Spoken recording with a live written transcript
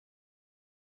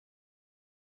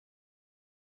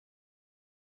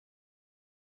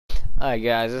Alright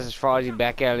guys, this is Frozzy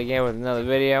back at it again with another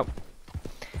video.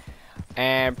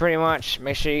 And pretty much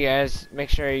make sure you guys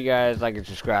like and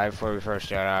subscribe before we first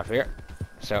start off here.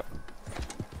 So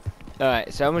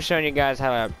alright, so I'm gonna show you guys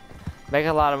how to make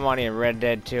a lot of money in Red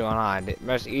Dead 2 online. The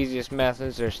most easiest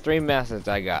methods, there's 3 methods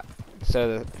I got.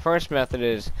 So the first method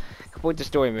is complete the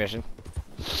story mission.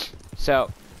 So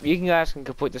you guys can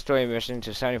complete the story mission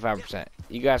to 75%.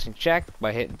 You guys can check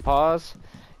by hitting pause,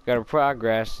 go to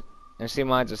progress, and see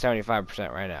mine's at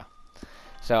 75% right now.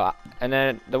 So, and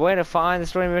then the way to find the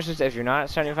story missions, if you're not at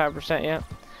 75% yet,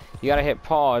 you gotta hit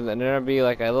pause, and there'll be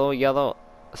like a little yellow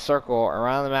circle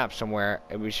around the map somewhere.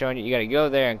 It'll be showing you gotta go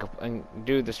there and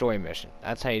do the story mission.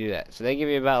 That's how you do that. So they give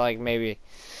you about like maybe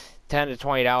 $10 to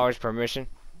 $20 per mission.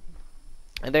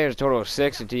 And there's a total of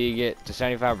 6 until you get to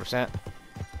 75%.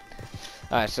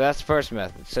 Alright, so that's the first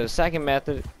method. So the second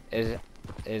method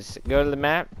is go to the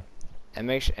map and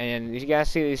make sure, and you guys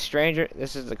see these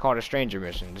this is called a stranger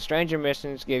mission. The stranger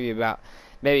missions give you about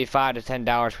maybe $5 to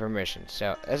 $10 per mission.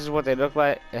 So this is what they look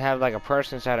like. They have like a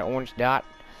person inside an orange dot.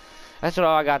 That's what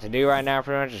all I got to do right now,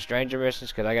 pretty much, is stranger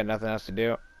missions, because I got nothing else to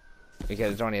do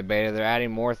because it's only a beta. They're adding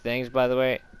more things, by the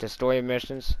way, to story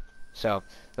missions, so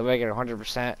they'll make it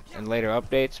 100% in later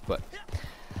updates. But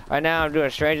right now I'm doing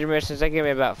stranger missions. They give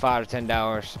me about $5 to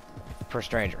 $10 per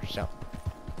stranger. So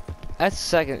that's the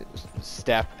second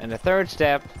step. And the third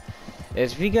step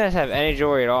is, if you guys have any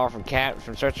jewelry at all from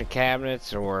searching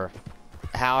cabinets or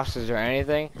houses or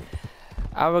anything,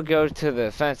 I would go to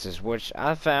the fences, which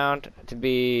I found to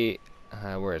be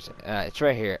where is it? It's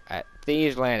right here at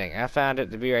Thieves Landing. I found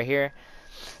it to be right here.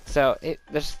 So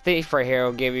this thief right here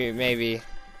will give you maybe,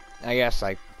 I guess,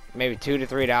 like maybe $2 to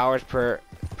 $3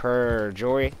 per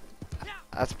jewelry.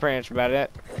 That's pretty much about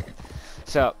it.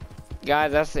 So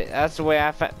guys, that's the way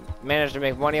I managed to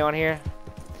make money on here.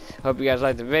 Hope you guys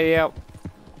liked the video,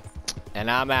 and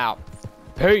I'm out.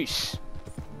 Peace.